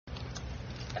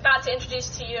about to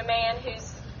introduce to you a man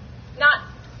who's not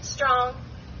strong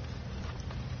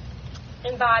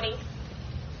in body,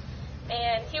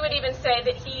 and he would even say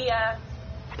that he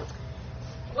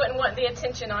wouldn't want the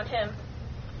attention on him,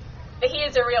 but he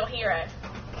is a real hero.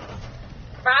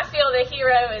 For I feel the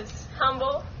hero is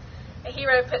humble, a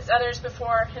hero puts others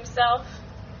before himself,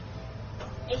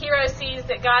 a hero sees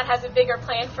that God has a bigger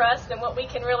plan for us than what we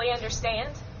can really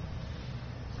understand,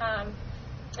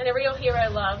 and a real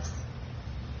hero loves.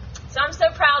 So I'm so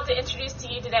proud to introduce to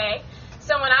you today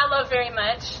someone I love very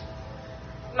much,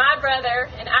 my brother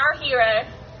and our hero,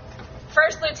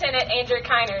 First Lieutenant Andrew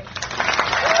Kinard.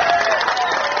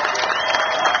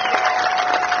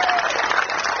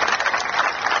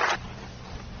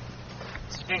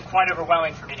 It's been quite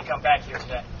overwhelming for me to come back here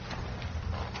today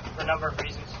for a number of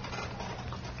reasons.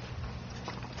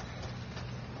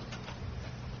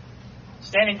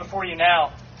 Standing before you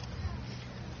now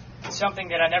is something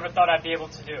that I never thought I'd be able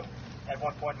to do at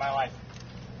one point in my life.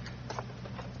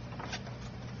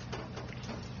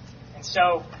 And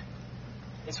so,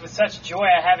 it's with such joy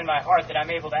I have in my heart that I'm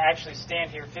able to actually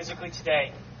stand here physically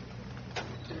today.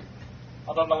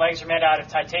 Although my legs are made out of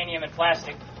titanium and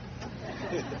plastic.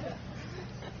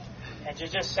 And to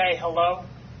just say hello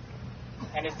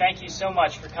and to thank you so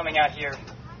much for coming out here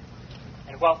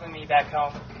and welcoming me back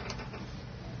home.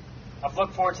 I've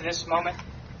looked forward to this moment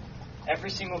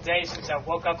every single day since I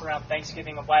woke up around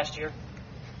Thanksgiving of last year.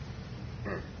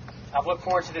 I've looked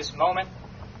forward to this moment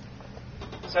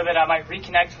so that I might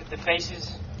reconnect with the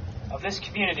faces of this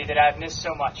community that I've missed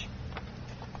so much.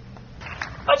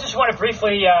 I just want to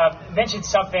briefly mention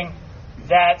something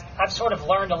that I've sort of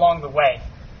learned along the way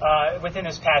within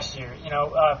this past year.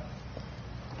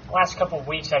 Last couple of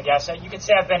weeks, I guess. You could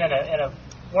say I've been in a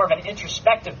more of an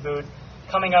introspective mood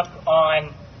coming up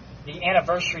on the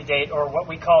anniversary date, or what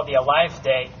we call the Alive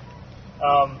Day,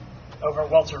 over at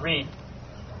Walter Reed,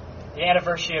 the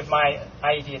anniversary of my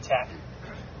IED attack.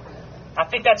 I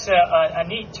think that's a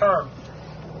neat term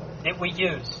that we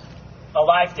use,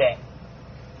 Alive Day.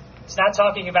 It's not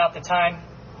talking about the time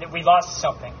that we lost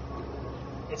something.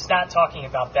 It's not talking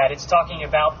about that. It's talking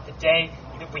about the day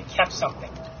that we kept something.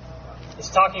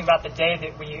 It's talking about the day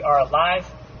that we are alive,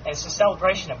 and it's a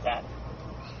celebration of that.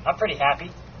 I'm pretty happy.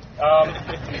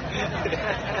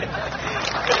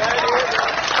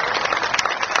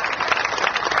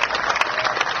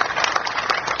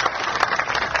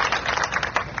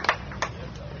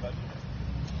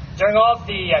 During all of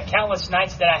the countless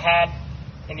nights that I had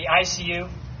in the ICU,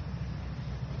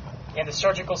 in the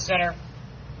surgical center,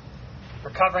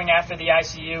 recovering after the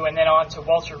ICU, and then on to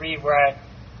Walter Reed, where I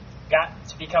got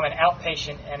to become an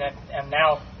outpatient and am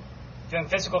now doing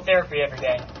physical therapy every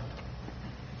day.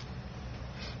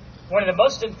 One of the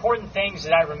most important things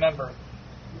that I remember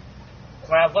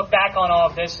when I look back on all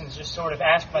of this and just sort of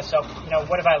ask myself,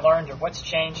 what have I learned or what's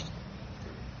changed?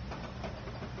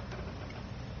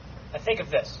 I think of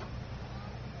this.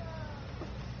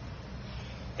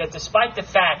 That despite the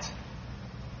fact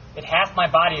that half my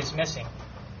body is missing,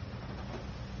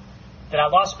 that I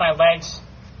lost my legs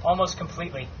almost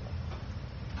completely,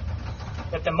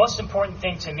 that the most important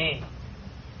thing to me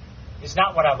is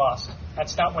not what I lost.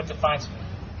 That's not what defines me.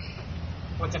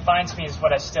 What defines me is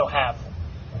what I still have.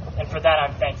 And for that,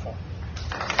 I'm thankful.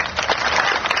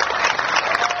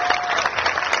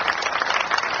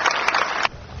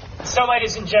 So,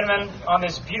 ladies and gentlemen, on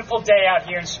this beautiful day out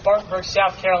here in Spartanburg,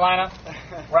 South Carolina,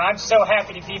 where I'm so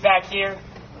happy to be back here,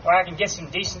 where I can get some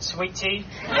decent sweet tea.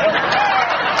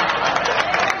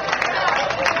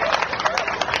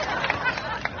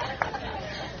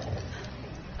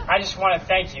 I just want to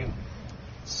thank you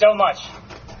so much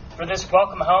for this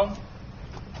welcome home.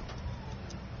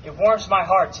 It warms my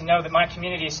heart to know that my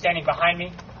community is standing behind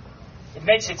me. It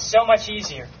makes it so much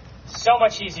easier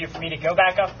for me to go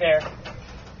back up there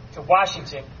to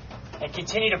Washington and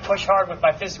continue to push hard with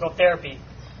my physical therapy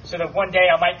so that one day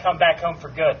I might come back home for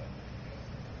good.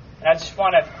 And I just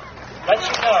want to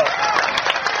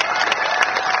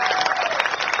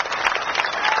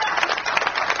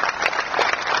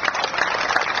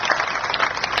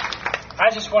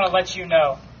let you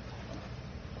know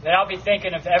that I'll be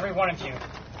thinking of every one of you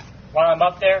while I'm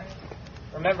up there,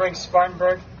 remembering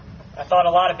Spartanburg. I thought a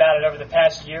lot about it over the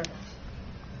past year.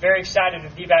 Very excited to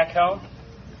be back home.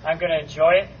 I'm going to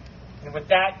enjoy it. And with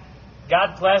that,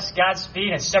 God bless,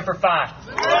 Godspeed, and Semper Fi.